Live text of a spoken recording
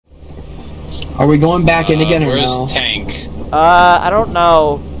Are we going back in again or where's no? Tank? I don't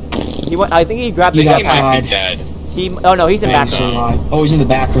know. He went. I think he grabbed the He's jetpack. outside. Dead. Oh no, he's in back Thanks, rooms. Oh, he's in the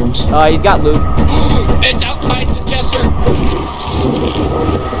back rooms. He's got loot. It's outside the Jester!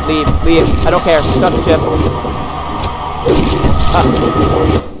 Leave. I don't care. Stop the ship.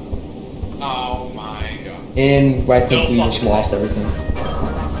 Oh my god. And I think we just lost everything.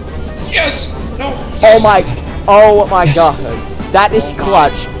 Yes! No! Oh my god. That is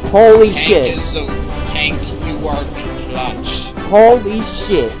clutch. Holy shit. Tank, you are the clutch. Holy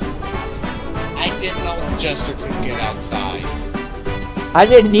shit. I didn't know Jester could get outside. I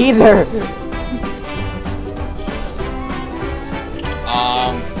didn't either.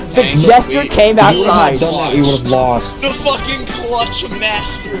 The Tank, Jester came outside. If you would have done that, we would have lost. The fucking clutch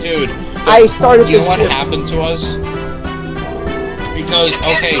master, dude. I started You know the what ship. happened to us? Because, It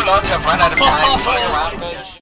appears okay. you lot have run out of time flying around the